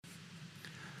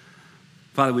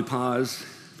Father, we pause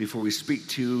before we speak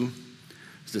to you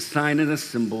as a sign and a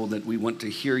symbol that we want to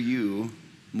hear you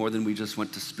more than we just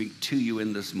want to speak to you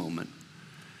in this moment.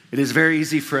 It is very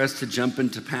easy for us to jump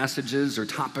into passages or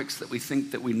topics that we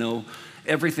think that we know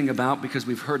everything about because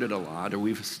we've heard it a lot or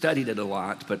we've studied it a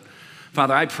lot. But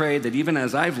Father, I pray that even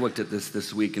as I've looked at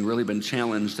this week and really been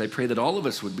challenged, I pray that all of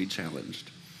us would be challenged.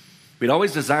 We'd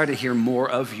always desire to hear more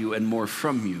of you and more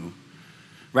from you.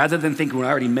 Rather than think, well, I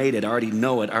already made it, I already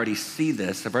know it, I already see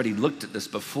this, I've already looked at this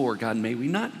before, God, may we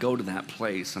not go to that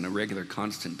place on a regular,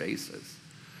 constant basis.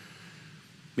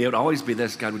 May it would always be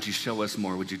this, God, would you show us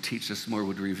more? Would you teach us more?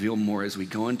 Would you reveal more as we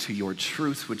go into your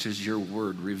truth, which is your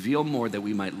word? Reveal more that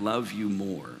we might love you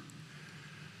more.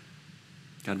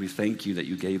 God, we thank you that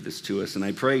you gave this to us. And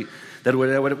I pray that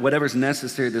whatever's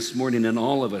necessary this morning in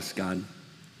all of us, God,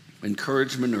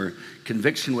 encouragement or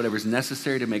conviction, whatever's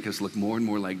necessary to make us look more and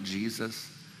more like Jesus,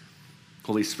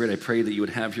 Holy Spirit, I pray that you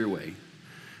would have your way.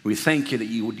 We thank you that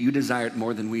you desire it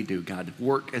more than we do, God.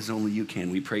 Work as only you can.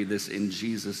 We pray this in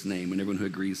Jesus' name. And everyone who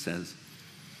agrees says,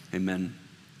 amen.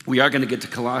 We are going to get to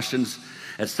Colossians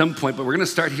at some point, but we're going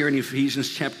to start here in Ephesians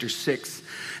chapter 6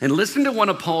 and listen to one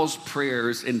of Paul's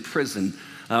prayers in prison.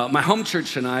 My home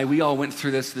church and I, we all went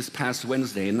through this past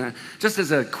Wednesday. And just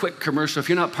as a quick commercial, if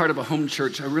you're not part of a home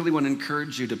church, I really want to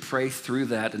encourage you to pray through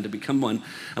that and to become one.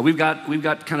 We've got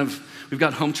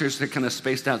home churches that kind of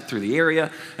spaced out through the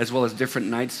area, as well as different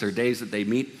nights or days that they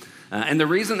meet. And the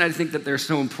reason I think that they're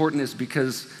so important is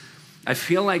because I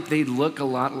feel like they look a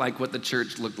lot like what the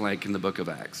church looked like in the book of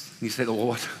Acts. You say,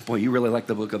 well, boy, you really like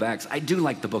the book of Acts. I do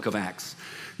like the book of Acts.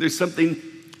 There's something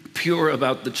pure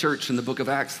about the church in the book of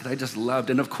Acts that I just loved.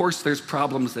 And of course, there's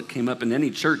problems that came up in any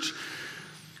church.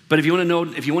 But if you want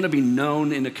to be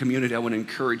known in a community, I want to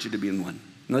encourage you to be in one.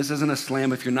 Now, this isn't a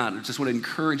slam if you're not. I just want to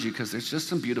encourage you because there's just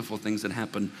some beautiful things that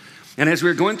happen. And as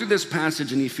we're going through this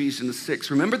passage in Ephesians 6,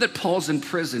 remember that Paul's in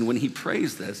prison when he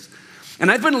prays this. And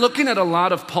I've been looking at a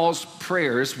lot of Paul's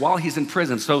prayers while he's in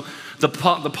prison. So the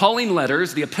Pauline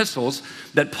letters, the epistles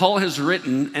that Paul has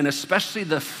written, and especially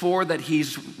the 4 that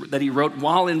he wrote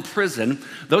while in prison,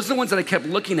 those are the ones that I kept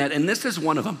looking at, and this is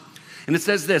one of them. And it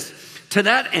says this, to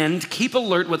that end, keep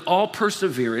alert with all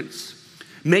perseverance,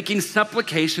 making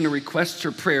supplication or requests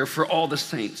or prayer for all the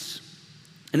saints.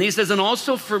 And he says, and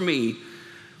also for me,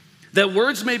 that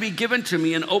words may be given to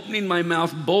me in opening my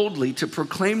mouth boldly to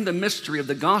proclaim the mystery of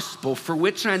the gospel, for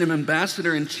which I am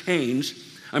ambassador in chains,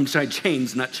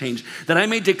 not change, that I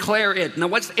may declare it. Now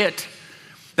what's it?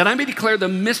 That I may declare the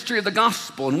mystery of the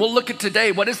gospel. And we'll look at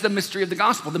today, what is the mystery of the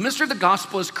gospel? The mystery of the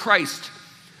gospel is Christ.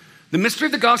 The mystery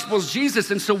of the gospel is Jesus.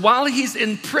 And so while he's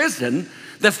in prison,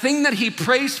 the thing that he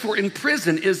prays for in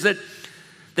prison is that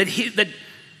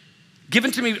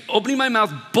given to me, opening my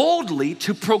mouth boldly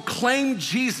to proclaim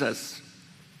Jesus.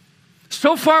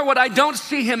 So far, what I don't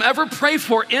see him ever pray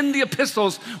for in the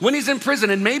epistles when he's in prison,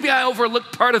 and maybe I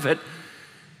overlooked part of it,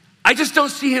 I just don't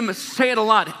see him say it a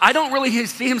lot. I don't really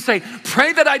see him say,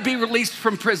 pray that I'd be released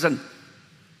from prison.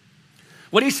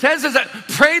 What he says is that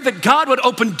pray that God would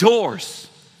open doors.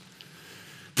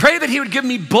 Pray that he would give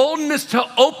me boldness to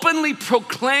openly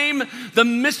proclaim the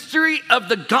mystery of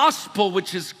the gospel,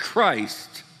 which is Christ.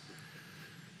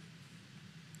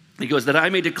 He goes, that I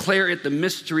may declare it the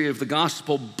mystery of the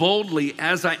gospel boldly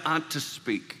as I ought to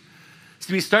speak.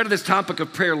 So we started this topic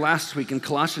of prayer last week in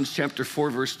Colossians chapter 4,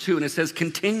 verse 2, and it says,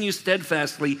 continue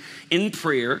steadfastly in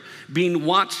prayer, being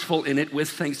watchful in it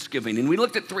with thanksgiving. And we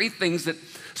looked at 3 things that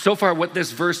so far what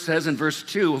this verse says in verse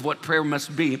 2 of what prayer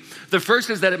must be. The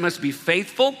first is that it must be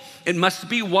faithful, it must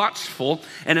be watchful,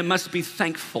 and it must be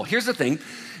thankful. Here's the thing.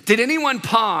 Did anyone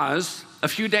pause a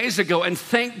few days ago and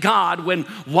thank God when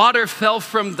water fell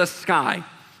from the sky?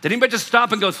 Did anybody just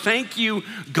stop and go, thank you,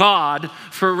 God,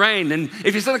 for rain? And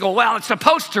if you suddenly go, well, it's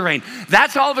supposed to rain.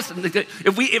 That's all of us.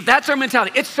 If that's our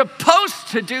mentality, it's supposed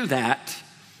to do that.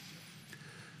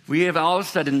 We have all of a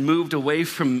sudden moved away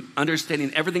from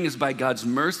understanding everything is by God's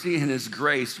mercy and his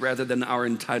grace rather than our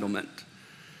entitlement.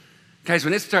 Guys,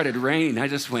 when it started raining, I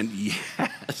just went,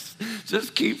 yes,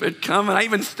 just keep it coming. I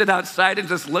even stood outside and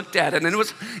just looked at it. And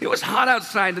it was hot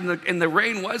outside and the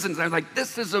rain wasn't. I was like,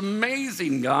 this is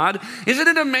amazing, God. Isn't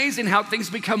it amazing how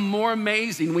things become more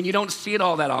amazing when you don't see it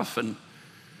all that often?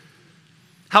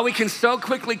 How we can so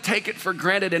quickly take it for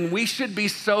granted, and we should be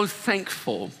so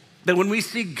thankful that when we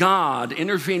see God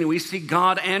intervene, we see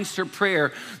God answer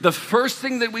prayer, the first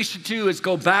thing that we should do is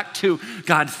go back to,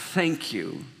 God, thank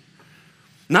you.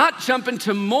 Not jump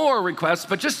into more requests,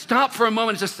 but just stop for a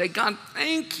moment and just say, God,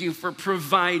 thank you for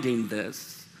providing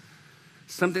this.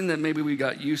 Something that maybe we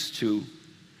got used to.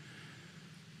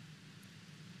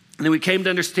 And then we came to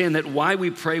understand that why we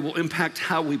pray will impact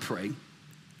how we pray.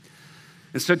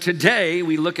 And so today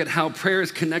we look at how prayer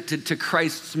is connected to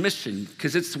Christ's mission,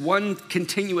 because it's one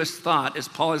continuous thought as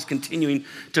Paul is continuing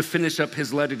to finish up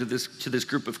his letter to this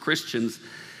group of Christians.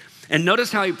 And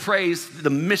notice how he prays the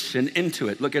mission into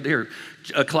it. Look at here,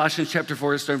 Colossians chapter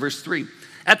 4, starting verse 3.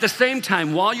 At the same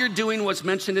time, while you're doing what's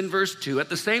mentioned in verse 2, at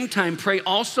the same time, pray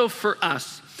also for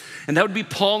us. And that would be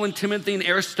Paul and Timothy and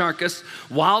Aristarchus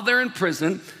while they're in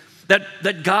prison,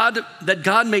 that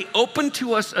God may open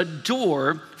to us a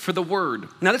door for the word.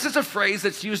 Now, this is a phrase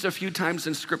that's used a few times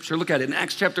in Scripture. Look at it in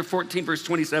Acts chapter 14, verse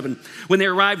 27. When they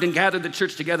arrived and gathered the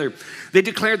church together, they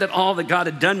declared that all that God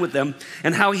had done with them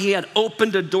and how he had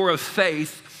opened a door of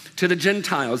faith to the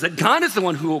Gentiles, that God is the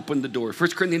one who opened the door.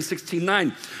 1 Corinthians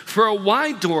 16:9. For a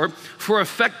wide door for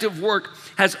effective work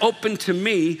has opened to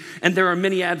me, and there are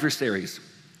many adversaries.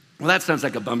 Well, that sounds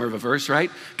like a bummer of a verse,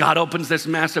 right? God opens this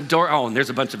massive door. Oh, and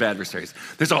there's a bunch of adversaries.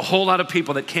 There's a whole lot of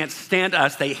people that can't stand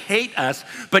us. They hate us,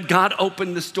 but God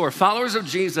opened this door. Followers of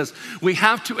Jesus, we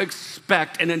have to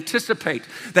expect and anticipate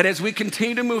that as we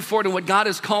continue to move forward in what God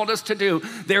has called us to do,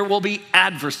 there will be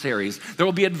adversaries. There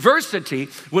will be adversity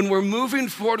when we're moving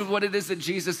forward with what it is that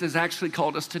Jesus has actually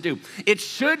called us to do. It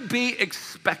should be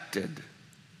expected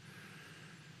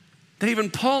that even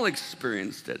Paul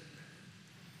experienced it.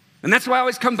 And that's why I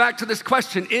always come back to this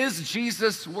question, is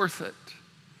Jesus worth it?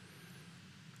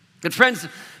 And friends,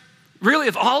 really,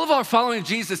 if all of our following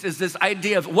Jesus is this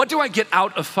idea of what do I get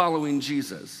out of following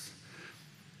Jesus?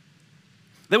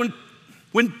 Then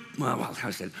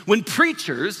when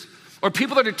preachers or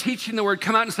people that are teaching the word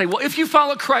come out and say, well, if you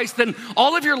follow Christ, then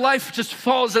all of your life just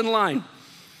falls in line.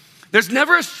 There's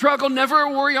never a struggle, never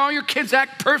a worry, all your kids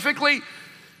act perfectly,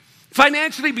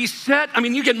 financially be set. I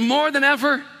mean, you get more than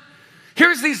ever.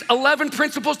 Here's these 11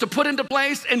 principles to put into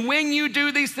place, and when you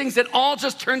do these things, it all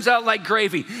just turns out like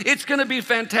gravy. It's gonna be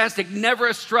fantastic, never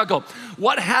a struggle.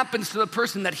 What happens to the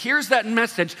person that hears that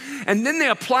message, and then they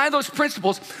apply those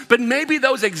principles, but maybe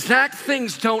those exact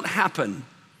things don't happen?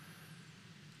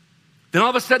 Then all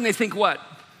of a sudden they think what?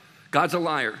 God's a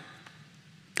liar.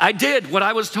 I did what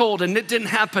I was told, and it didn't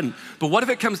happen. But what if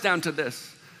it comes down to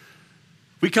this?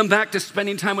 We come back to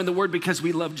spending time in the Word because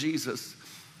we love Jesus.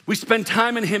 We spend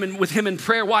time in Him and with Him in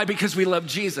prayer. Why? Because we love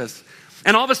Jesus.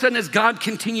 And all of a sudden, as God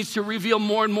continues to reveal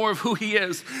more and more of who He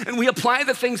is, and we apply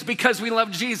the things because we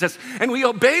love Jesus, and we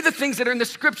obey the things that are in the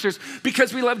Scriptures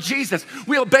because we love Jesus.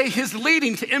 We obey His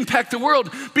leading to impact the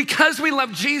world because we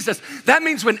love Jesus. That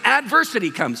means when adversity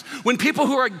comes, when people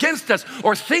who are against us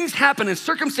or things happen and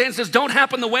circumstances don't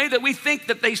happen the way that we think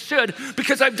that they should,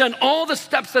 because I've done all the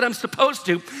steps that I'm supposed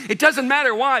to, it doesn't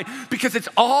matter. Why? Because it's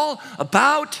all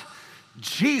about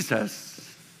Jesus.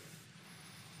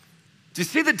 Do you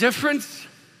see the difference?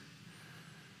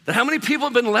 That how many people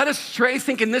have been led astray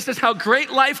thinking this is how great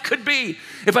life could be.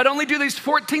 If I'd only do these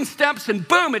 14 steps and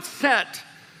boom, it's set.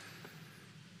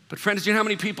 But friends, do you know how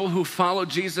many people who follow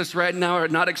Jesus right now are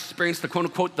not experiencing the quote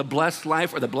unquote the blessed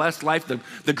life, or the blessed life,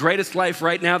 the greatest life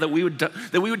right now that we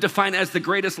would define as the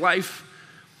greatest life?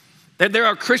 That there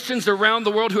are Christians around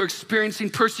the world who are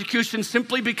experiencing persecution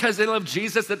simply because they love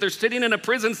Jesus, that they're sitting in a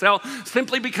prison cell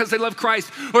simply because they love Christ,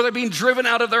 or they're being driven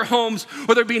out of their homes,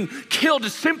 or they're being killed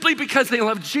simply because they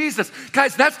love Jesus.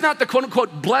 Guys, that's not the quote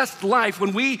unquote blessed life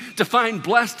when we define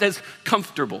blessed as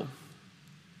comfortable.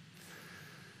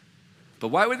 But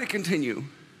why would they continue?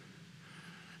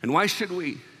 And why should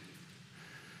we?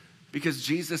 Because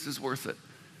Jesus is worth it.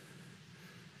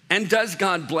 And does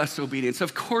God bless obedience?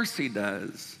 Of course He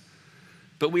does.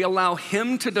 But we allow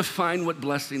Him to define what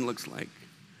blessing looks like.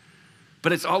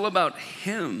 But it's all about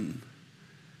Him.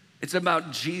 It's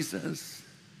about Jesus.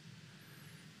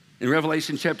 In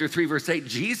Revelation chapter 3, verse 8,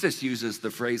 Jesus uses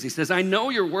the phrase. He says, I know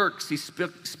your works. He's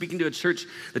speaking to a church,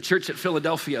 the church at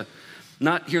Philadelphia,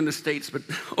 not here in the States, but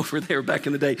over there back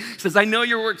in the day. He says, I know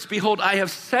your works. Behold, I have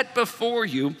set before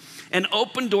you an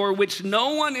open door which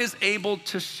no one is able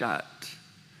to shut.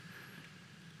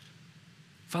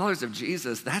 Followers of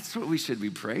Jesus, that's what we should be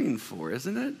praying for,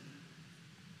 isn't it?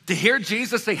 To hear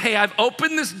Jesus say, hey, I've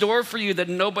opened this door for you that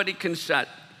nobody can shut.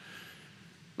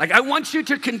 Like, I want you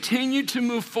to continue to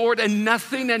move forward, and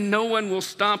nothing and no one will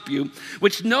stop you,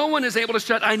 which no one is able to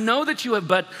shut. I know that you have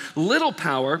but little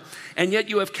power, and yet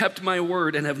you have kept my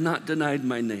word and have not denied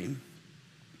my name.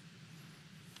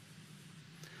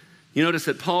 You notice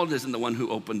that Paul isn't the one who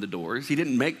opened the doors. He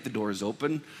didn't make the doors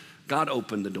open. God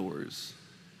opened the doors.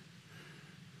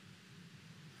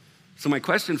 So my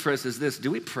question for us is this: do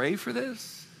we pray for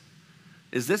this?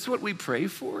 Is this what we pray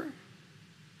for?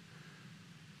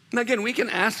 And again, we can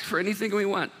ask for anything we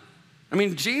want. I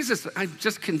mean, Jesus, I'm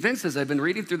just convinced as I've been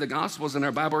reading through the Gospels in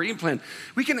our Bible reading plan,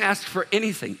 we can ask for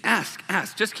anything. Ask,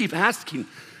 just keep asking.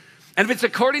 And if it's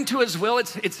according to his will,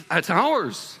 it's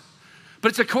ours. But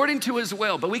it's according to his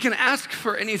will. But we can ask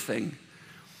for anything.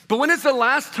 But when is the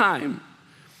last time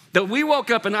that we woke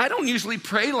up, and I don't usually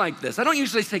pray like this. I don't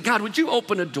usually say, God, would you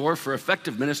open a door for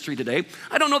effective ministry today?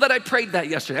 I don't know that I prayed that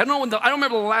yesterday. I don't remember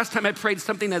the last time I prayed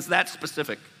something that's that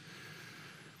specific.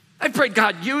 I prayed,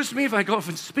 God, use me. If I go up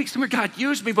and speak somewhere, God,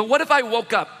 use me. But what if I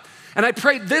woke up and I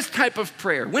prayed this type of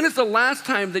prayer? When is the last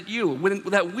time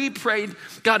that we prayed,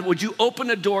 God, would you open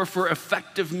a door for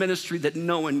effective ministry that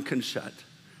no one can shut?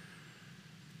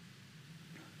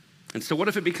 And so what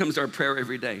if it becomes our prayer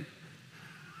every day?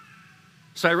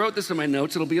 So I wrote this in my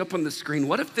notes. It'll be up on the screen.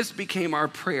 What if this became our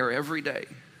prayer every day?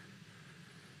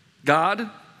 God,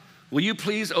 will you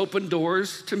please open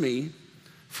doors to me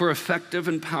for effective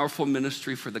and powerful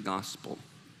ministry for the gospel?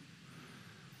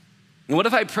 And what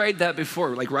if I prayed that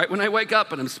before, like right when I wake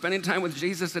up and I'm spending time with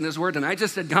Jesus and his word, and I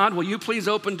just said, God, will you please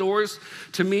open doors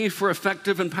to me for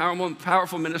effective and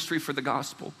powerful ministry for the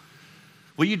gospel?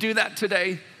 Will you do that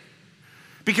today?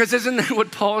 Because isn't that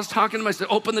what Paul is talking about? He said,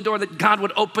 open the door, that God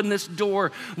would open this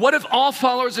door. What if all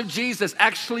followers of Jesus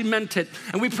actually meant it?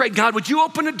 And we prayed, God, would you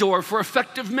open a door for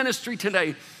effective ministry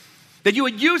today? That you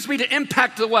would use me to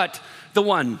impact the what? The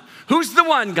one. Who's the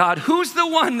one, God? Who's the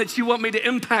one that you want me to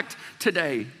impact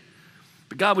today?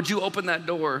 But God, would you open that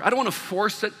door? I don't want to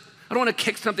force it. I don't want to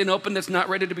kick something open that's not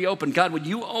ready to be opened. God, would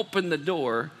you open the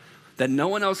door that no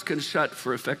one else can shut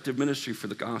for effective ministry for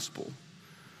the gospel?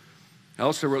 I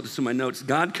also wrote this in my notes.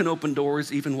 God can open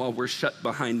doors even while we're shut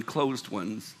behind closed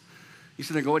ones. You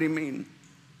sit there and go, what do you mean?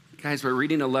 Guys, we're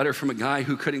reading a letter from a guy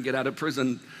who couldn't get out of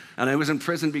prison, and I was in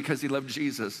prison because he loved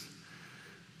Jesus.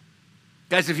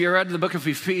 Guys, if you read the book of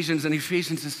Ephesians, and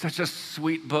Ephesians is such a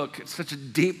sweet book. It's such a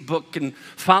deep book, and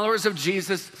followers of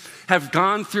Jesus have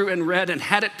gone through and read and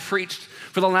had it preached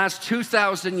for the last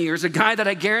 2,000 years, a guy that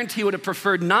I guarantee would have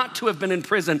preferred not to have been in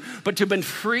prison, but to have been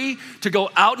free to go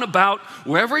out and about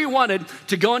wherever he wanted,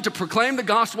 to go and to proclaim the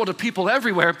gospel to people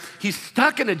everywhere. He's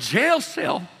stuck in a jail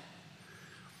cell.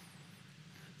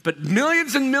 But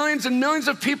millions and millions and millions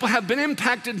of people have been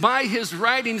impacted by his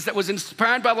writings that was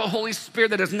inspired by the Holy Spirit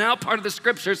that is now part of the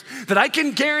scriptures, that I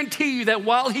can guarantee you that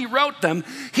while he wrote them,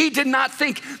 he did not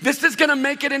think this is gonna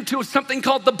make it into something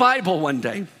called the Bible one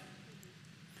day.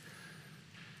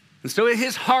 And so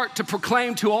his heart to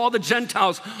proclaim to all the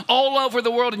Gentiles all over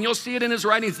the world, and you'll see it in his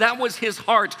writings, that was his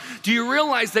heart. Do you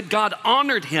realize that God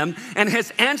honored him and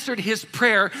has answered his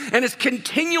prayer and is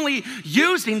continually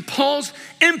using Paul's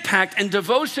impact and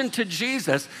devotion to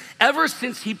Jesus ever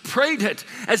since he prayed it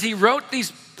as he wrote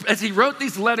these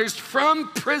letters from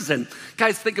prison?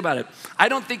 Guys, think about it. I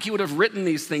don't think he would have written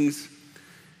these things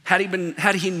had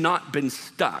he not been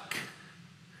stuck.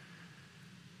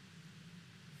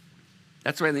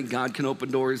 That's why I think God can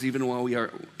open doors even while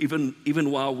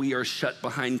we are shut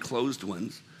behind closed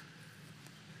ones.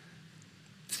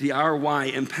 See, our why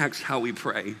impacts how we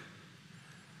pray.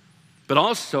 But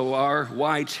also our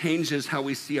why changes how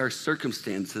we see our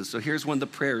circumstances. So here's one of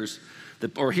the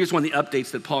here's one of the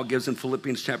updates that Paul gives in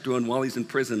Philippians chapter 1 while he's in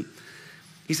prison.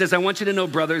 He says, I want you to know,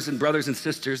 brothers and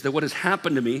sisters, that what has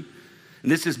happened to me,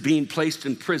 and this is being placed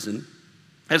in prison,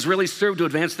 has really served to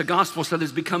advance the gospel so that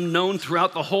it's become known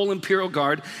throughout the whole imperial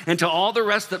guard and to all the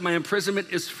rest that my imprisonment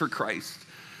is for Christ.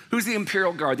 Who's the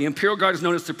imperial guard? The imperial guard is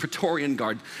known as the Praetorian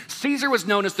Guard. Caesar was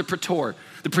known as the Praetor.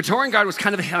 The Praetorian Guard was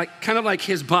kind of like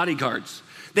his bodyguards.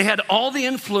 They had all the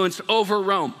influence over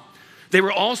Rome. They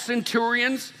were all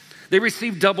centurions. They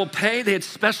received double pay. They had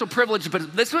special privileges,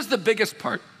 but this was the biggest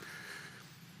part.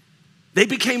 They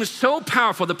became so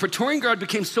powerful, the Praetorian Guard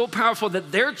became so powerful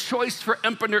that their choice for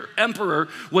emperor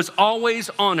was always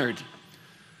honored.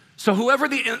 So whoever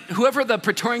the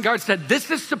Praetorian Guard said, this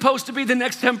is supposed to be the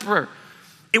next emperor,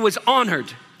 it was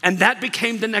honored, and that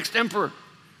became the next emperor.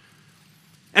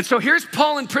 And so here's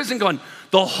Paul in prison going,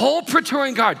 the whole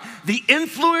Praetorian Guard, the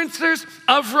influencers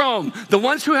of Rome, the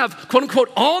ones who have, quote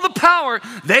unquote, all the power,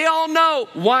 they all know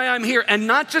why I'm here. And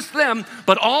not just them,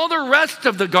 but all the rest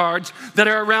of the guards that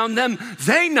are around them,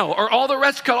 they know, or all the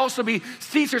rest could also be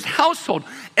Caesar's household.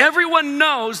 Everyone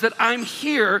knows that I'm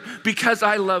here because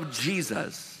I love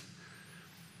Jesus.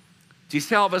 Do you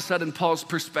see all of a sudden Paul's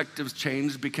perspectives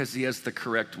changed because he has the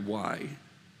correct why?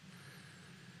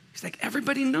 He's like,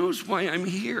 everybody knows why I'm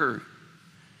here.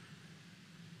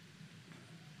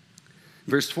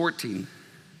 Verse 14.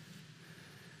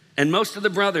 And most of the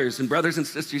brothers and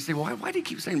sisters, you say, well, why do you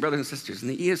keep saying brothers and sisters? In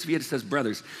the ESV, it says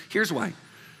brothers. Here's why.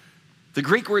 The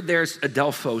Greek word there is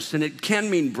adelphos, and it can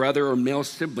mean brother or male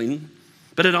sibling,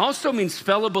 but it also means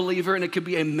fellow believer, and it could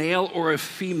be a male or a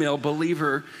female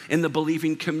believer in the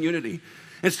believing community.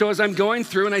 And so as I'm going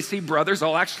through and I see brothers,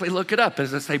 I'll actually look it up.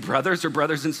 Does it say brothers or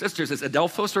brothers and sisters? Is it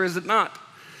Adelphos or is it not?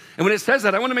 And when it says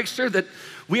that, I want to make sure that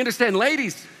we understand,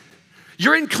 ladies,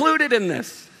 you're included in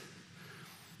this.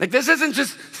 Like this isn't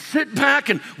just sit back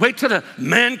and wait till the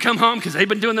men come home because they've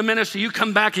been doing the ministry. You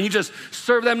come back and you just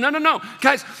serve them. No.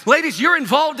 Guys, ladies, you're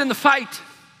involved in the fight.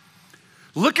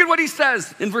 Look at what he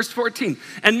says in verse 14.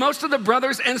 And most of the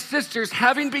brothers and sisters,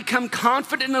 having become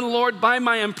confident in the Lord by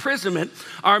my imprisonment,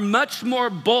 are much more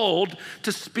bold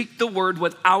to speak the word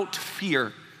without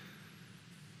fear.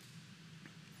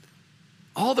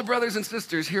 All the brothers and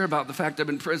sisters hear about the fact I'm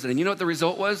in prison. And you know what the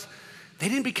result was? They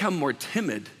didn't become more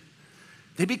timid.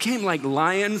 They became like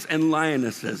lions and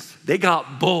lionesses. They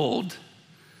got bold.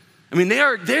 I mean,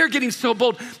 they're getting so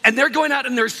bold, and they're going out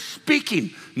and they're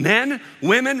speaking. Men,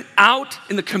 women, out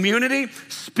in the community,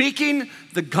 speaking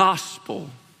the gospel.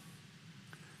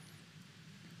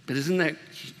 But isn't that,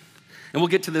 and we'll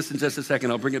get to this in just a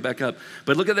second, I'll bring it back up.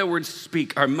 But look at that word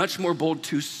speak, are much more bold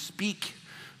to speak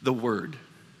the word.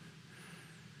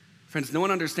 Friends, no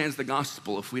one understands the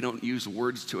gospel if we don't use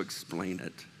words to explain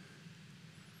it.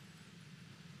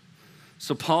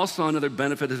 So Paul saw another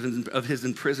benefit of his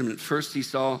imprisonment. First, he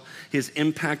saw his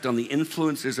impact on the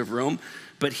influences of Rome,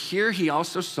 but here he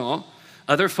also saw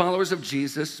other followers of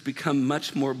Jesus become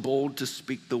much more bold to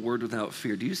speak the word without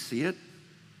fear. Do you see it?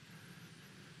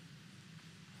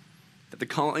 That the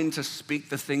calling to speak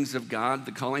the things of God,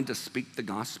 the calling to speak the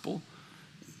gospel,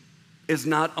 is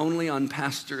not only on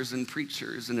pastors and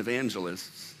preachers and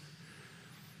evangelists.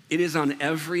 It is on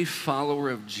every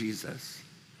follower of Jesus.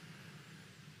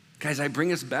 Guys, I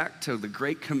bring us back to the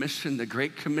Great Commission. The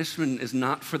Great Commission is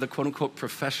not for the quote-unquote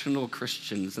professional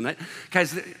Christians. And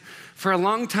guys, for a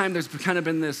long time, there's kind of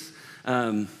been this,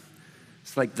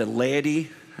 it's like the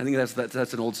laity. I think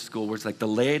that's an old school where it's like the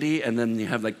laity and then you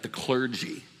have like the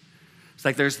clergy. It's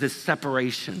like there's this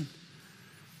separation.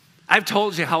 I've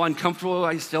told you how uncomfortable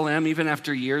I still am even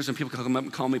after years when people come up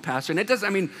and call me pastor. And it doesn't,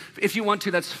 I mean, if you want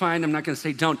to, that's fine. I'm not going to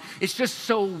say don't. It's just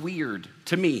so weird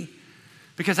to me.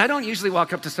 Because I don't usually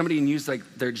walk up to somebody and use like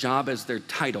their job as their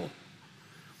title.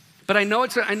 But I know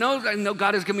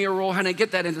God has given me a role and I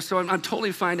get that, and so I'm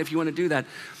totally fine if you want to do that.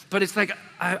 But it's like,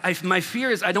 my fear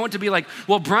is I don't want to be like,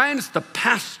 well, Brian's the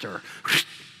pastor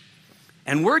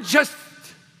and we're just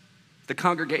the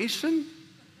congregation.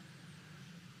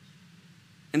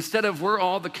 Instead of we're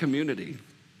all the community.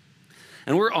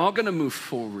 And we're all gonna move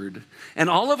forward. And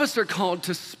all of us are called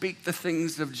to speak the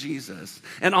things of Jesus.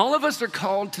 And all of us are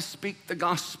called to speak the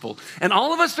gospel. And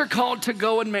all of us are called to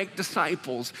go and make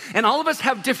disciples. And all of us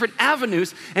have different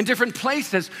avenues and different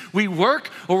places. We work,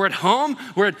 or we're at home,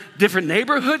 we're at different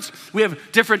neighborhoods. We have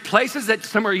different places that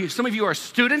some of you are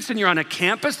students and you're on a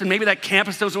campus, and maybe that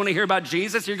campus doesn't want to hear about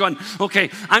Jesus. You're going,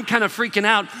 okay, I'm kind of freaking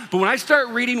out. But when I start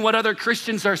reading what other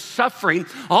Christians are suffering,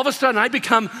 all of a sudden I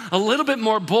become a little bit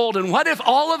more bold. And what if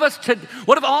all of us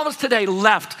today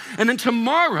left, and then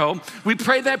tomorrow we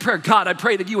pray that prayer? God, I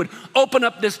pray that you would open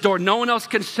up this door no one else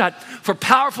can shut for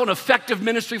powerful and effective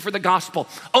ministry for the gospel.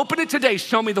 Open it today,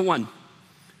 show me the one.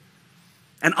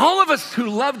 And all of us who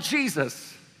love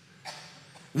Jesus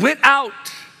went out,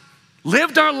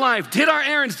 lived our life, did our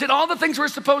errands, did all the things we're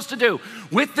supposed to do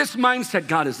with this mindset.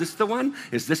 God, is this the one?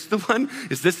 Is this the one?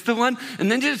 Is this the one?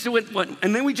 And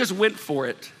then we just went for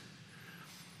it.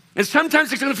 And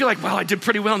sometimes it's gonna feel like, well, I did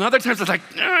pretty well. And other times it's like,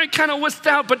 I kind of wussed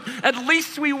out, but at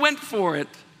least we went for it.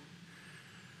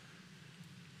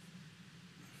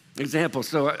 Example,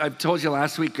 so I've told you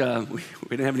last week, we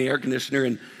didn't have any air conditioner,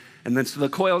 and then so the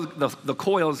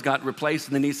coils got replaced,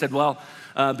 and then he said, well,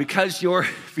 because your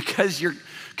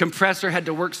compressor had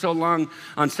to work so long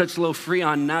on such low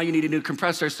freon, now you need a new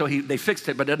compressor, so they fixed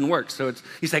it, but it doesn't work. So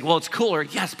he's like, well, it's cooler.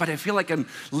 Yes, but I feel like I'm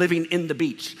living in the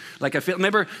beach. Like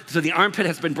remember, so the armpit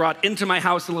has been brought into my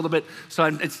house a little bit, so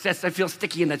I feel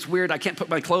sticky, and that's weird. I can't put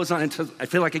my clothes on until I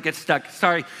feel like it gets stuck.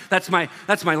 Sorry, that's my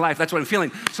life. That's what I'm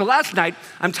feeling. So last night,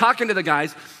 I'm talking to the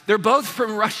guys. They're both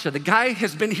from Russia. The guy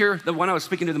has been here, the one I was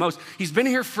speaking to the most, he's been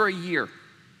here for a year.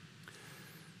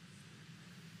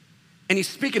 And he's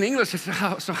speaking English. I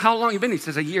said, so how long have you been? He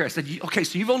says, a year. I said, okay,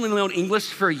 so you've only known English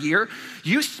for a year?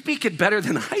 You speak it better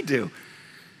than I do.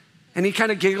 And he kind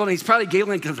of giggled, and he's probably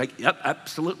giggling because like, yep,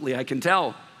 absolutely, I can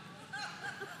tell.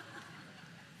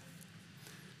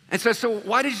 And so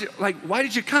why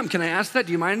did you come? Can I ask that?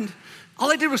 Do you mind? All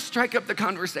I did was strike up the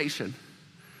conversation.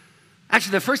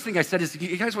 Actually, the first thing I said is,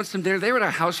 you guys want some dinner? They were at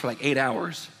our house for like 8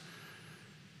 hours.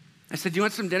 I said, do you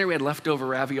want some dinner? We had leftover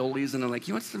raviolis, and I'm like,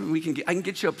 you want some? I can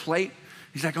get you a plate.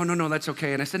 He's like, oh, no, that's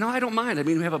okay. And I said, no, I don't mind. I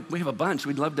mean, we have a bunch.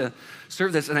 We'd love to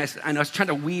serve this. And I was trying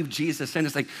to weave Jesus in.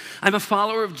 It's like, I'm a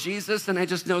follower of Jesus, and I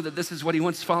just know that this is what he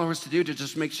wants followers to do, to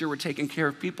just make sure we're taking care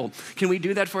of people. Can we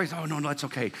do that for you? He said, oh, no, that's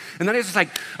okay. And then I was just like,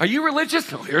 are you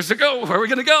religious? Oh, here's the go. Where are we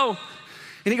going to go?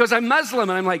 And he goes, I'm Muslim.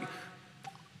 And I'm like,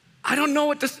 I don't know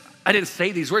what this, I didn't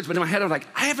say these words, but in my head, I'm like,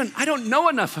 I don't know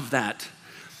enough of that.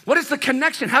 What is the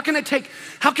connection? How can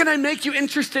I make you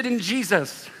interested in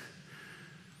Jesus?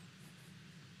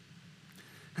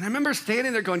 And I remember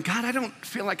standing there going, God, I don't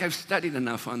feel like I've studied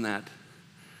enough on that.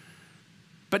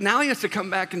 But now he has to come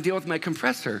back and deal with my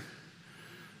compressor.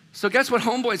 So guess what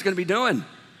homeboy's gonna be doing?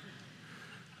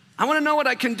 I wanna know what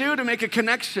I can do to make a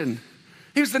connection.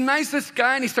 He was the nicest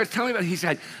guy, and he starts telling me about it. He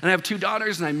said, and I have 2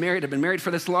 daughters, and I'm married. I've been married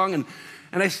for this long.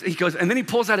 He goes, and then he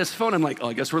pulls out his phone. I'm like, oh,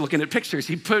 I guess we're looking at pictures.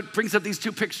 He brings up these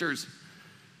 2 pictures.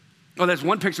 Oh, there's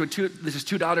one picture with this is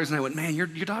 2 daughters, and I went, man, your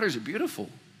daughters are beautiful.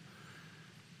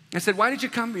 I said, why did you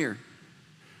come here?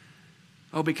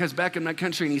 Oh, because back in my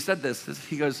country, and he said this,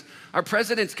 he goes, our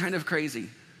president's kind of crazy.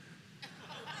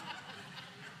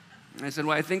 I said,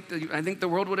 well, I think the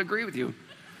world would agree with you.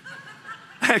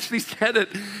 I actually said it,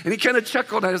 and he kind of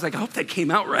chuckled. I was like, I hope that came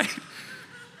out right.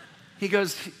 He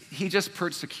goes, he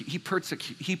persecutes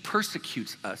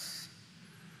us.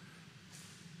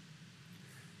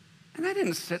 And I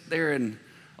didn't sit there and,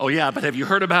 oh yeah, but have you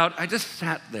heard about, I just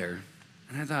sat there,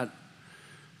 and I thought,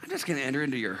 I'm just gonna enter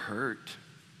into your hurt.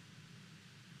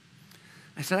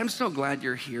 I said, I'm so glad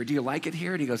you're here. Do you like it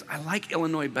here? And he goes, I like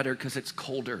Illinois better because it's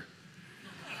colder.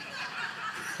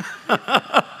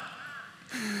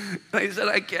 I said,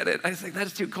 I get it. I was like,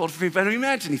 that's too cold for me. But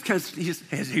imagine,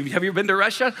 have you been to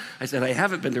Russia? I said, I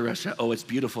haven't been to Russia. Oh, it's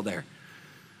beautiful there.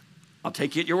 I'll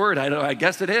take you at your word. I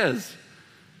guess it is.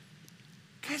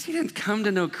 Guys, he didn't come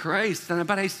to know Christ.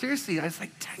 But I was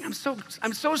like, dang,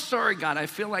 I'm so sorry, God. I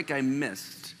feel like I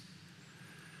missed.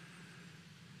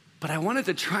 But I wanted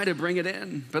to try to bring it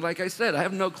in. But like I said, I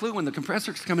have no clue when the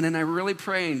compressor's coming in. I'm really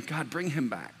praying, God, bring him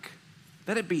back.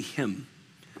 Let it be him.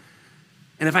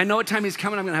 And if I know what time he's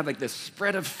coming, I'm gonna have like this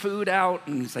spread of food out.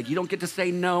 And it's like, you don't get to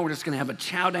say no. We're just gonna have a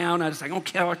chow down. I was like, I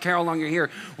don't care how long you're here.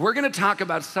 We're gonna talk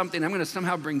about something. I'm gonna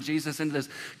somehow bring Jesus into this.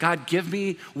 God, give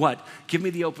me what? Give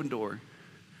me the open door.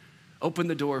 Open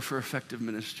the door for effective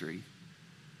ministry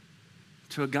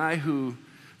to a guy who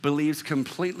believes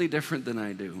completely different than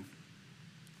I do,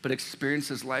 but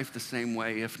experiences life the same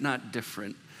way, if not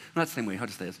different. Not the same way, how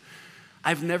to say this?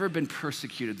 I've never been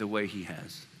persecuted the way he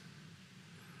has.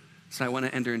 So I want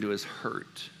to enter into his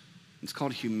hurt. It's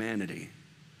called humanity.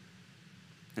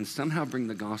 And somehow bring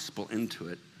the gospel into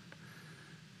it.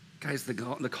 Guys, the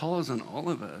call is on all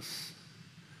of us.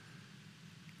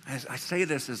 I say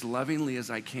this as lovingly as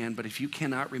I can, but if you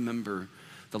cannot remember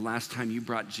the last time you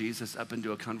brought Jesus up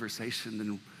into a conversation,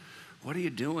 then what are you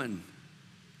doing?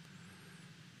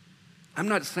 I'm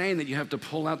not saying that you have to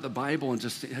pull out the Bible and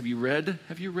just, have you read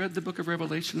the book of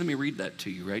Revelation? Let me read that to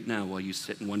you right now while you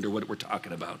sit and wonder what we're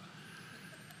talking about.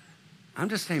 I'm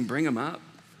just saying, bring them up.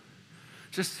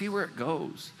 Just see where it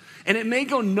goes. And it may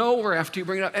go nowhere after you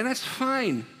bring it up, and that's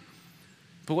fine.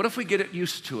 But what if we get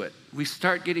used to it? We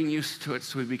start getting used to it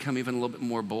so we become even a little bit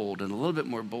more bold and a little bit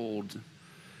more bold.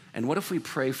 And what if we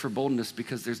pray for boldness,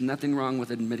 because there's nothing wrong with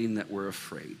admitting that we're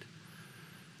afraid?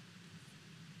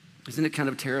 Isn't it kind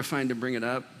of terrifying to bring it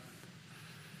up?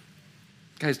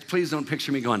 Guys, please don't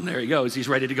picture me going, there he goes, he's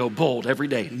ready to go bold every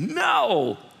day.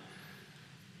 No!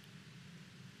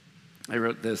 I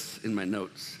wrote this in my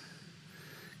notes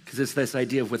because it's this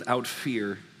idea of without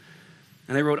fear.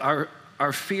 And I wrote,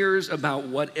 our fears about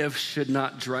what if should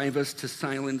not drive us to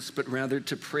silence, but rather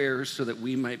to prayer so that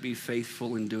we might be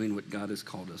faithful in doing what God has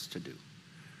called us to do.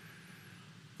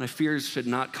 My fears should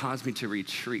not cause me to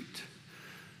retreat,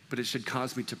 but it should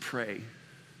cause me to pray.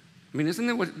 I mean,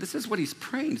 this is what he's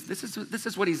praying. This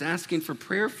is what he's asking for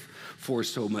prayer for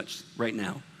so much right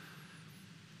now.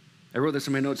 I wrote this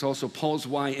in my notes also. Paul's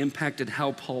why impacted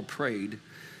how Paul prayed.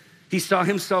 He saw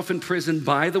himself in prison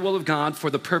by the will of God for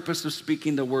the purpose of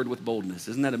speaking the word with boldness.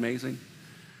 Isn't that amazing?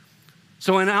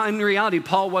 So in reality,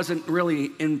 Paul wasn't really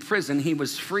in prison. He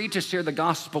was free to share the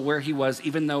gospel where he was,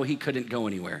 even though he couldn't go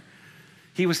anywhere.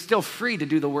 He was still free to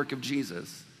do the work of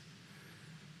Jesus.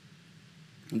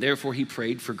 And therefore, he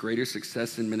prayed for greater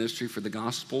success in ministry for the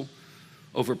gospel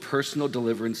over personal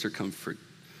deliverance or comfort.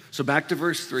 So back to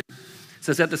verse 3. It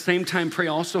says, at the same time, pray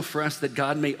also for us that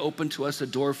God may open to us a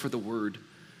door for the word.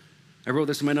 I wrote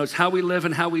this in my notes. How we live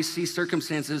and how we see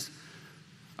circumstances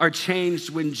are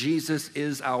changed when Jesus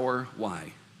is our why.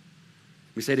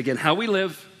 Let me say it again. How we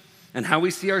live and how we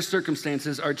see our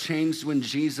circumstances are changed when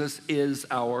Jesus is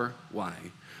our why.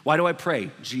 Why do I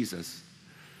pray? Jesus.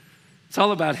 It's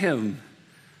all about him.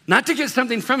 Not to get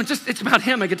something from it, just it's about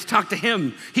him. I get to talk to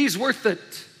him. He's worth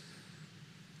it.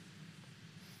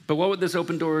 But what would this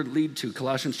open door lead to?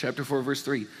 Colossians chapter 4, verse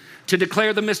 3. To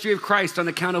declare the mystery of Christ, on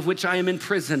account of which I am in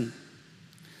prison.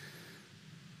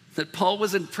 That Paul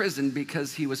was in prison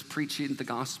because he was preaching the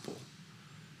gospel.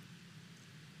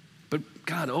 But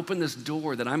God, open this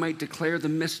door that I might declare the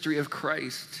mystery of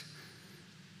Christ.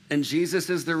 And Jesus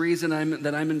is the reason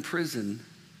that I'm in prison.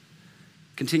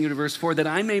 Continue to verse 4, that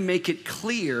I may make it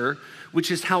clear, which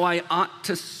is how I ought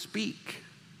to speak.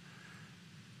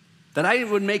 That I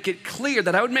would make it clear,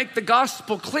 that I would make the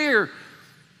gospel clear.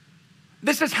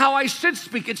 This is how I should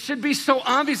speak. It should be so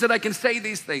obvious that I can say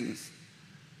these things.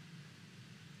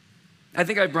 I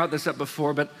think I brought this up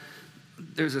before, but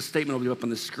there's a statement will be up on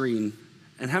the screen.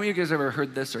 And how many of you guys ever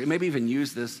heard this or maybe even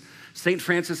used this? St.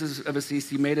 Francis of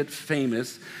Assisi made it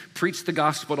famous. Preach the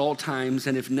gospel at all times,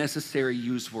 and if necessary,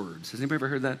 use words. Has anybody ever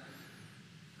heard that?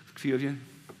 A few of you?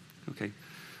 Okay.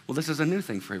 Well, this is a new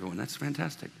thing for everyone. That's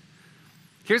fantastic.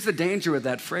 Here's the danger with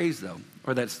that phrase, though,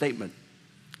 or that statement.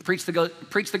 Preach the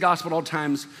gospel at all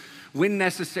times. When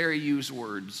necessary, use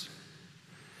words.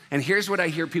 And here's what I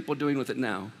hear people doing with it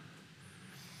now.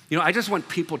 I just want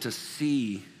people to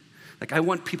see, I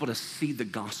want people to see the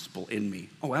gospel in me.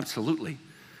 Oh, absolutely.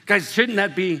 Guys, shouldn't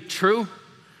that be true?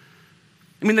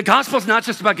 I mean, the gospel is not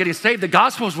just about getting saved. The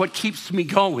gospel is what keeps me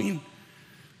going.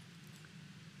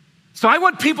 So I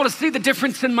want people to see the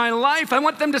difference in my life. I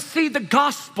want them to see the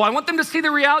gospel. I want them to see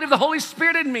the reality of the Holy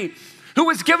Spirit in me, who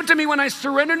was given to me when I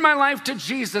surrendered my life to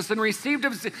Jesus and received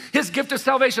his gift of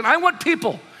salvation. I want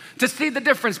people to see the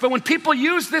difference. But when people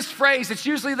use this phrase, it's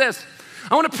usually this.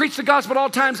 I want to preach the gospel at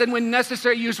all times, and when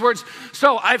necessary, use words.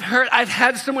 So I've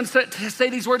had someone say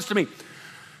these words to me.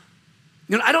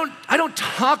 I don't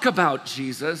talk about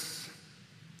Jesus.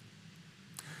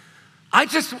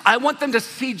 I want them to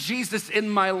see Jesus in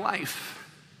my life.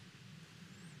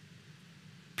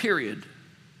 Period.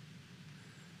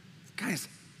 Guys,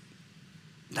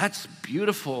 that's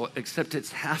beautiful, except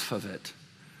it's half of it.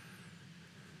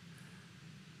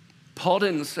 Paul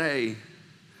didn't say,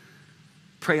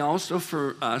 pray also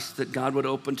for us that God would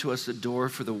open to us a door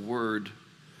for the word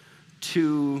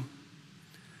to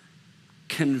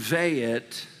convey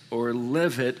it or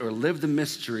live the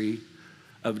mystery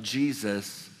of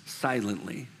Jesus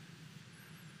silently.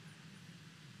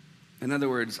 In other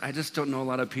words, I just don't know a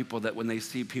lot of people that when they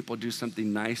see people do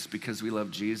something nice because we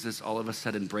love Jesus, all of a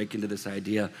sudden break into this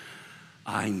idea,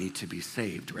 I need to be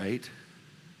saved, right?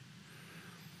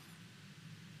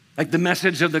 The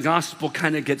message of the gospel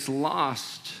kind of gets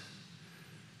lost.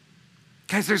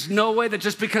 Guys, there's no way that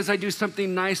just because I do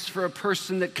something nice for a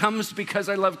person that comes because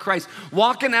I love Christ.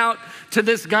 Walking out to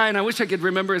this guy, and I wish I could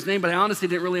remember his name, but I honestly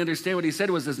didn't really understand what he said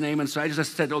was his name, and so I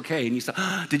just said, okay. And he said,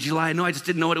 did you lie? No, I just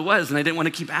didn't know what it was, and I didn't want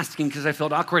to keep asking because I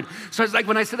felt awkward. So I was like,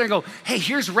 when I sit there and go, hey,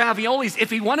 here's raviolis, if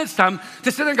he wanted some,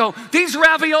 to sit there and go, these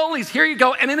raviolis, here you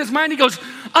go. And in his mind, he goes,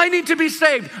 I need to be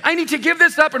saved. I need to give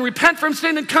this up and repent from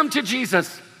sin and come to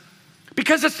Jesus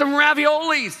because of some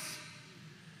raviolis.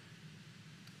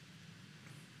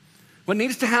 What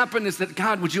needs to happen is that,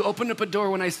 God, would you open up a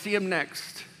door when I see him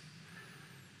next?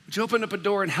 Would you open up a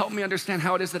door and help me understand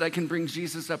how it is that I can bring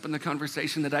Jesus up in the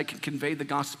conversation, that I can convey the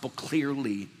gospel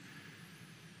clearly?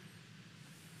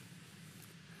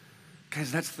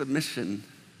 Guys, that's the mission.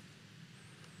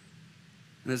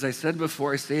 And as I said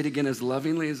before, I say it again as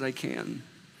lovingly as I can.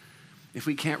 If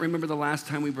we can't remember the last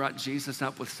time we brought Jesus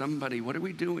up with somebody, what are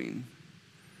we doing?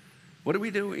 What are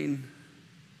we doing?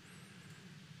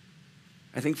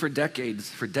 I think for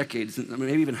decades,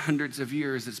 maybe even hundreds of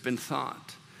years, it's been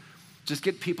thought. Just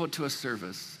get people to a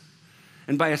service.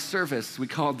 And by a service, we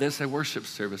call this a worship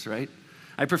service, right?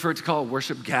 I prefer to call it a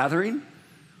worship gathering.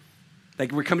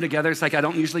 We're coming together. It's I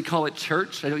don't usually call it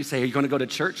church. I don't say, are you going to go to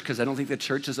church? Because I don't think that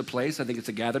church is a place. I think it's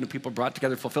a gathering of people brought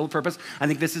together to fulfill a purpose. I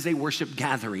think this is a worship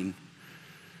gathering.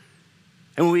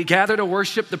 And when we gather to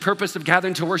worship, the purpose of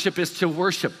gathering to worship is to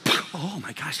worship. Oh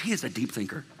my gosh, he is a deep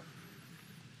thinker.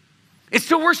 It's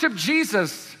to worship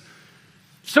Jesus.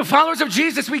 So followers of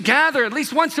Jesus, we gather at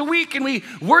least once a week and we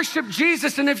worship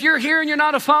Jesus. And if you're here and you're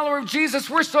not a follower of Jesus,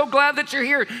 we're so glad that you're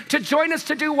here to join us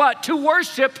to do what? To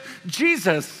worship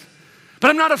Jesus. But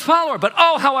I'm not a follower, but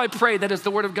oh, how I pray that as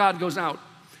the word of God goes out,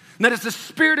 and that as the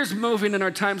Spirit is moving in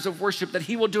our times of worship, that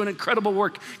he will do an incredible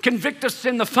work. Convict of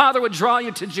sin, the Father would draw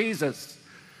you to Jesus.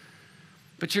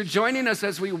 But you're joining us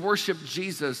as we worship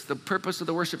Jesus. The purpose of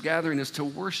the worship gathering is to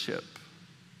worship.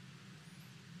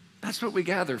 That's what we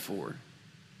gather for.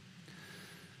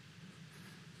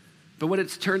 But what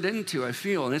it's turned into, I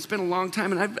feel, and it's been a long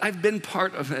time, and I've been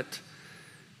part of it,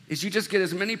 is you just get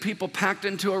as many people packed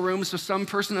into a room so some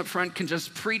person up front can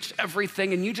just preach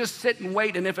everything and you just sit and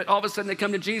wait. And if all of a sudden they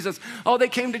come to Jesus, they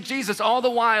came to Jesus, all the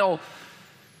while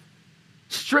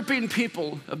stripping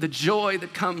people of the joy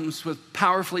that comes with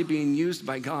powerfully being used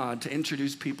by God to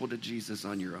introduce people to Jesus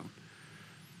on your own.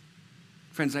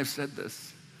 Friends, I've said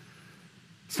this.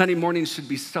 Sunday mornings should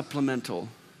be supplemental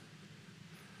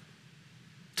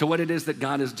to what it is that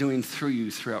God is doing through you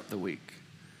throughout the week.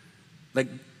 Like,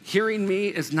 hearing me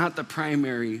is not the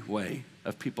primary way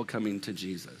of people coming to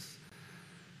Jesus.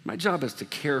 My job is to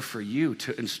care for you,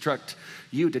 to instruct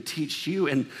you, to teach you.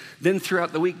 And then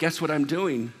throughout the week, guess what I'm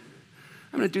doing?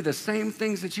 I'm going to do the same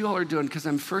things that you all are doing because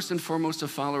I'm first and foremost a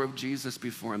follower of Jesus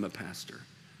before I'm a pastor.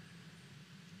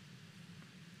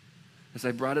 As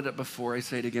I brought it up before, I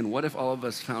say it again. What if all of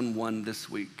us found one this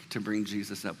week to bring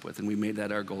Jesus up with, and we made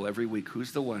that our goal every week?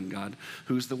 Who's the one, God?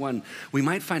 Who's the one? We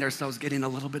might find ourselves getting a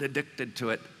little bit addicted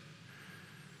to it.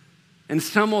 And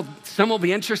some will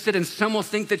be interested, and some will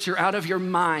think that you're out of your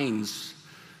minds.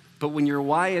 But when your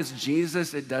why is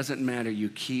Jesus, it doesn't matter. You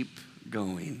keep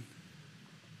going.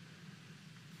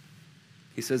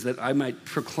 He says that I might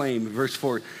proclaim, verse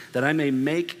 4, that I may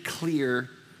make clear,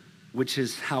 which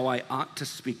is how I ought to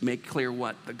speak. Make clear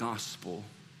what? The gospel.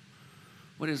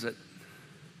 What is it?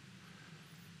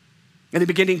 In the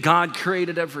beginning, God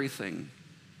created everything.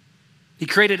 He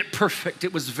created it perfect.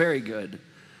 It was very good.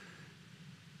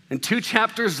 And 2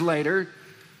 chapters later,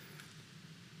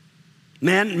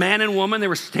 man and woman, they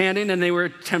were standing and they were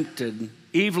tempted.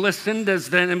 Eve listened as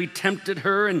the enemy tempted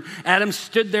her, and Adam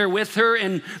stood there with her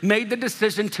and made the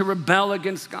decision to rebel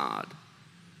against God.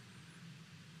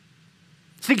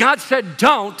 See, God said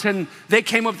don't, and they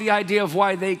came up with the idea of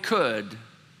why they could.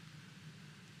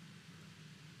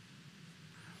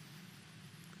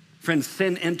 Friends,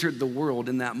 sin entered the world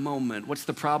in that moment. What's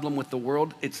the problem with the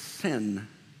world? It's sin.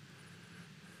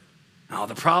 Now,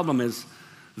 the problem is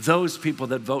those people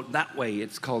that vote that way.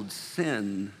 It's called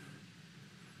sin.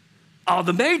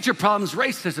 The major problem is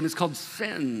racism. It's called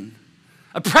sin.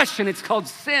 Oppression, it's called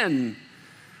sin.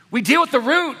 We deal with the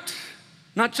root,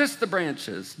 not just the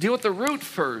branches. Deal with the root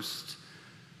first.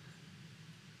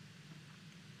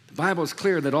 The Bible is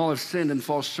clear that all have sinned and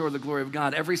fall short of the glory of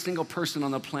God. Every single person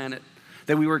on the planet,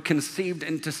 that we were conceived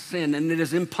into sin, and it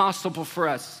is impossible for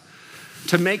us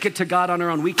to make it to God on our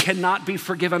own. We cannot be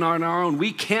forgiven on our own.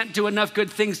 We can't do enough good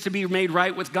things to be made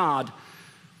right with God.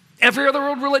 Every other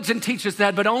world religion teaches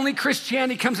that, but only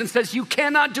Christianity comes and says you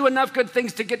cannot do enough good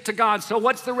things to get to God. So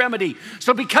what's the remedy?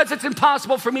 So because it's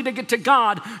impossible for me to get to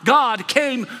God, God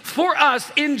came for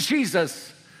us in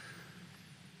Jesus.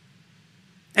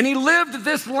 And he lived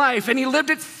this life, and he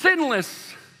lived it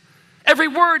sinless. Every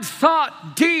word,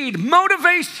 thought, deed,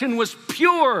 motivation was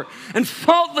pure and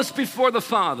faultless before the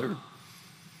Father.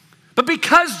 But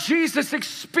because Jesus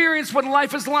experienced what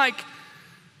life is like,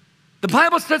 the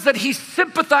Bible says that he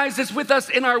sympathizes with us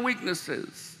in our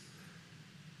weaknesses.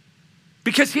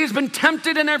 Because he has been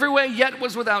tempted in every way, yet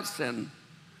was without sin.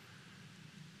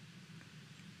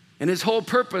 And his whole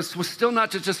purpose was still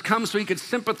not to just come so he could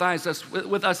sympathize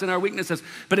with us in our weaknesses,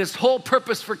 but his whole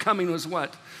purpose for coming was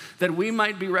what? That we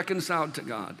might be reconciled to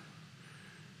God.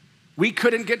 We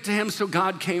couldn't get to him, so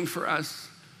God came for us.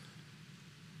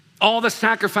 All the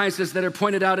sacrifices that are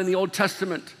pointed out in the Old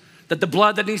Testament, that the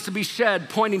blood that needs to be shed,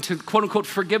 pointing to quote unquote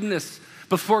forgiveness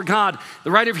before God.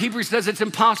 The writer of Hebrews says it's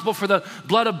impossible for the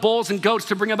blood of bulls and goats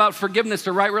to bring about forgiveness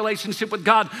or right relationship with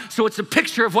God. So it's a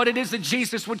picture of what it is that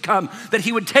Jesus would come, that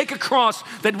he would take a cross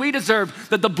that we deserve,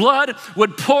 that the blood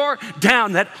would pour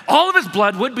down, that all of his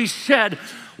blood would be shed.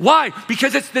 Why?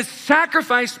 Because it's this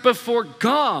sacrifice before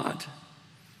God.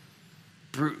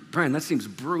 Brian, that seems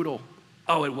brutal.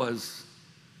 Oh, it was.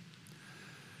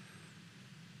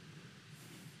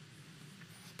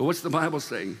 But what's the Bible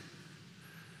saying?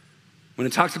 When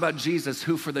it talks about Jesus,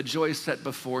 who for the joy set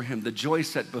before him, the joy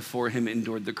set before him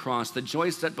endured the cross. The joy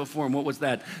set before him, what was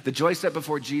that? The joy set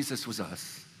before Jesus was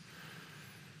us.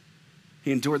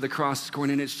 He endured the cross,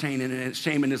 scorning its shame,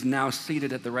 and is now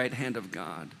seated at the right hand of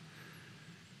God.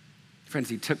 Friends,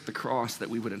 he took the cross that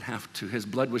we wouldn't have to. His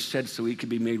blood was shed so he could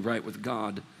be made right with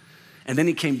God. And then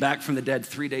he came back from the dead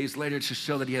 3 days later to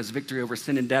show that he has victory over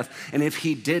sin and death. And if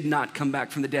he did not come back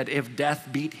from the dead, if death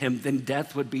beat him, then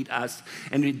death would beat us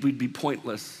and we'd be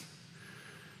pointless.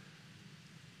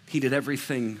 He did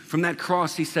everything. From that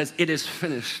cross, he says, it is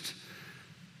finished.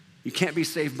 You can't be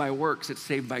saved by works, it's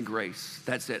saved by grace.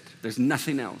 That's it. There's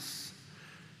nothing else.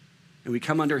 And we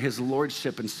come under his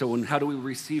lordship, and so how do we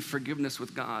receive forgiveness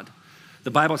with God? The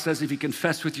Bible says if you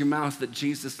confess with your mouth that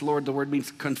Jesus Lord, the word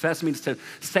means confess means to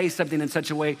say something in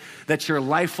such a way that your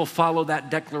life will follow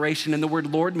that declaration. And the word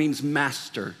Lord means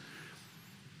master.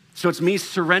 So it's me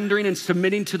surrendering and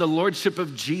submitting to the lordship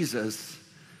of Jesus,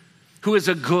 who is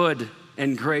a good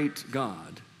and great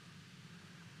God.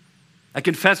 I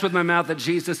confess with my mouth that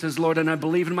Jesus is Lord, and I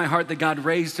believe in my heart that God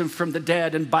raised him from the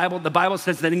dead. And the Bible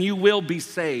says that you will be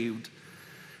saved.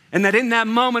 And that in that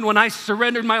moment when I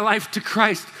surrendered my life to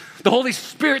Christ, the Holy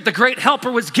Spirit, the great helper,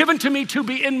 was given to me to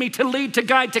be in me, to lead, to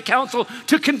guide, to counsel,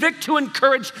 to convict, to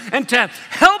encourage, and to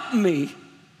help me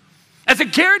as a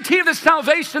guarantee of the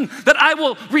salvation that I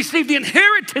will receive the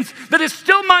inheritance that is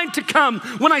still mine to come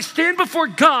when I stand before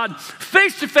God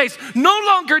face to face, no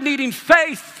longer needing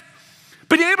faith,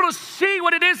 but being able to see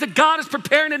what it is that God is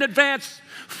preparing in advance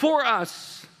for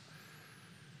us.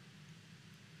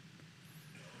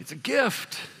 It's a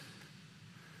gift.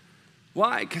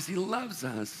 Why? Because he loves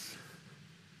us.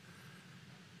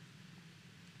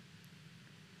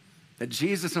 That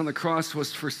Jesus on the cross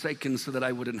was forsaken so that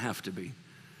I wouldn't have to be.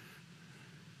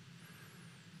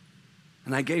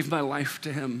 And I gave my life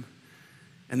to him.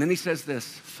 And then he says this,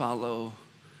 follow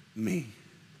me.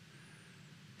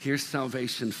 Here's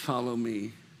salvation, follow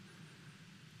me.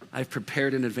 I've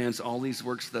prepared in advance all these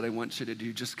works that I want you to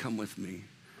do. Just come with me.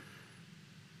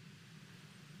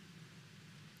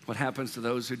 What happens to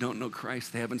those who don't know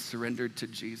Christ? They haven't surrendered to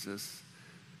Jesus.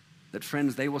 That,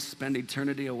 friends, they will spend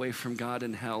eternity away from God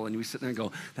in hell. And we sit there and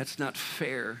go, that's not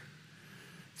fair.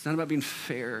 It's not about being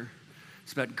fair.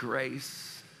 It's about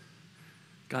grace.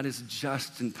 God is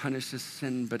just and punishes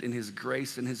sin, but in his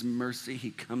grace and his mercy,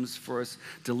 he comes for us,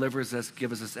 delivers us,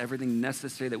 gives us everything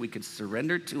necessary that we could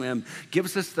surrender to him,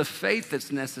 gives us the faith that's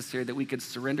necessary that we could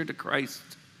surrender to Christ.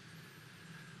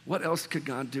 What else could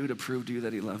God do to prove to you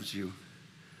that he loves you?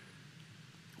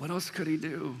 What else could he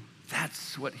do?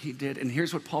 That's what he did. And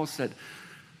here's what Paul said.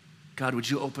 God, would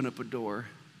you open up a door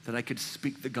that I could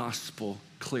speak the gospel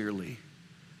clearly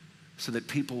so that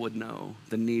people would know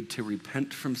the need to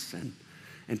repent from sin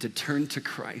and to turn to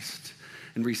Christ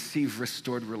and receive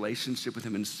restored relationship with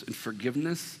him and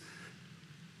forgiveness?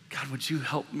 God, would you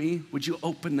help me? Would you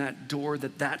open that door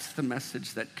that that's the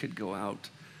message that could go out?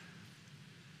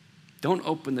 Don't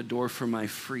open the door for my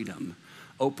freedom.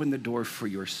 Open the door for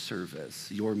your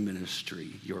service, your ministry,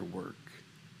 your work.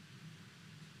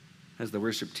 As the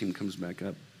worship team comes back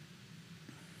up.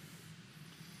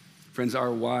 Friends,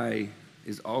 our why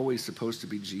is always supposed to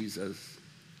be Jesus.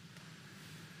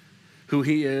 Who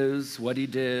he is, what he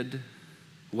did,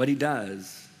 what he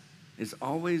does is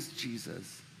always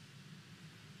Jesus.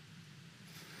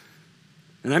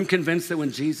 And I'm convinced that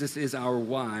when Jesus is our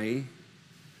why,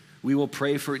 we will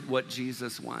pray for what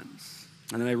Jesus wants.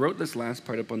 And then I wrote this last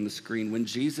part up on the screen. When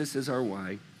Jesus is our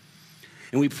why,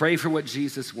 and we pray for what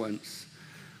Jesus wants,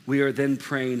 we are then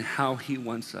praying how he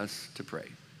wants us to pray.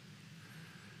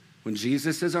 When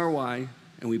Jesus is our why,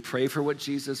 and we pray for what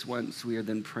Jesus wants, we are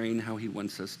then praying how he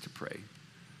wants us to pray.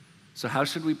 So how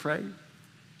should we pray?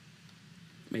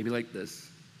 Maybe like this.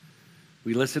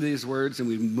 We listen to these words and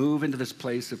we move into this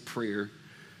place of prayer.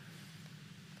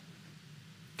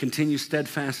 Continue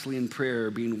steadfastly in prayer,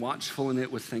 being watchful in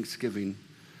it with thanksgiving.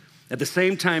 At the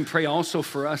same time, pray also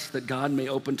for us that God may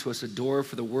open to us a door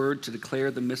for the word to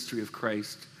declare the mystery of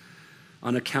Christ,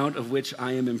 on account of which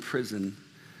I am in prison,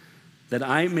 that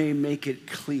I may make it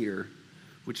clear,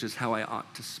 which is how I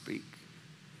ought to speak.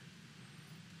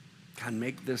 God,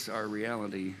 make this our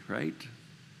reality, right?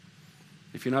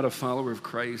 If you're not a follower of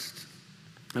Christ,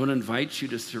 I want to invite you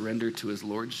to surrender to his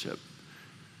lordship.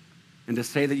 And to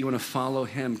say that you want to follow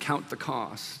him, count the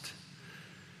cost.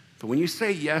 But when you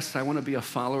say, yes, I want to be a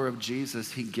follower of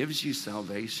Jesus, he gives you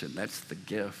salvation. That's the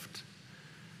gift.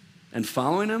 And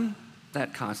following him,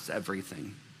 that costs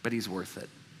everything, but he's worth it.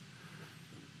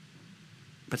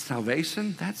 But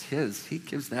salvation, that's his. He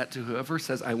gives that to whoever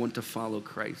says, I want to follow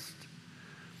Christ.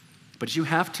 But you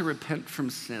have to repent from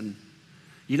sin.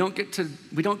 We don't get to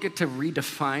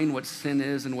redefine what sin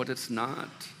is and what it's not.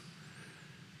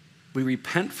 We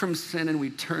repent from sin and we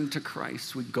turn to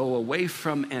Christ. We go away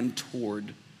from and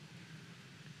toward.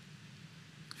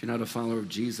 If you're not a follower of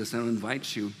Jesus, I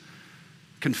invite you,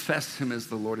 confess him as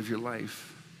the Lord of your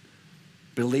life.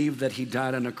 Believe that he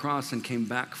died on a cross and came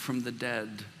back from the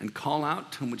dead. And call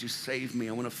out to him, would you save me?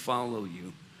 I want to follow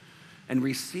you. And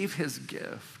receive his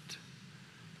gift.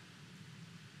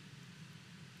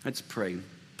 Let's pray.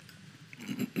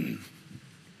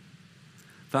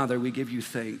 Father, we give you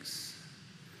thanks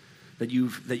that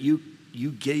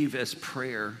you gave us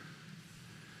prayer.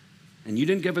 And you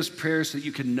didn't give us prayer so that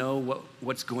you could know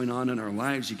what's going on in our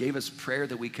lives. You gave us prayer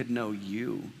that we could know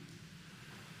you.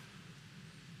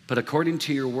 But according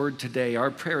to your word today, our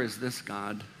prayer is this,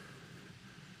 God.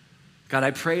 God,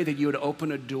 I pray that you would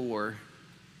open a door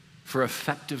for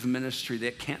effective ministry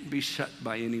that can't be shut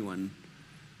by anyone.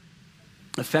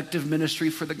 effective ministry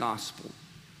for the gospel.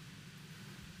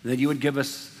 That you would give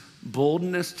us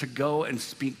boldness to go and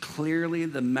speak clearly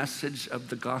the message of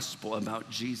the gospel about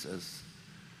Jesus.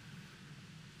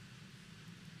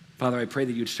 Father, I pray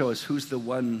that you'd show us who's the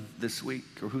one this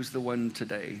week or who's the one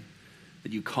today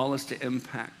that you call us to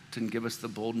impact and give us the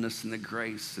boldness and the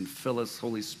grace and fill us,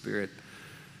 Holy Spirit,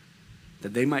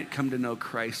 that they might come to know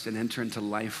Christ and enter into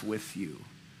life with you.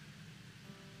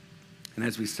 And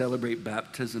as we celebrate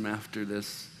baptism after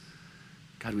this,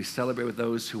 God, we celebrate with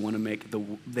those who want to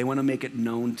make it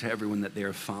known to everyone that they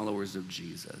are followers of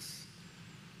Jesus.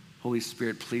 Holy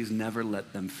Spirit, please never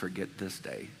let them forget this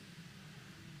day.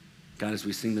 God, as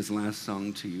we sing this last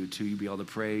song to you be all the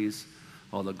praise,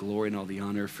 all the glory, and all the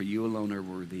honor, for you alone are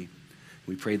worthy.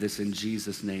 We pray this in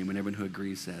Jesus' name, and everyone who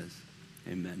agrees says,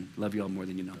 amen. Love you all more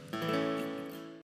than you know.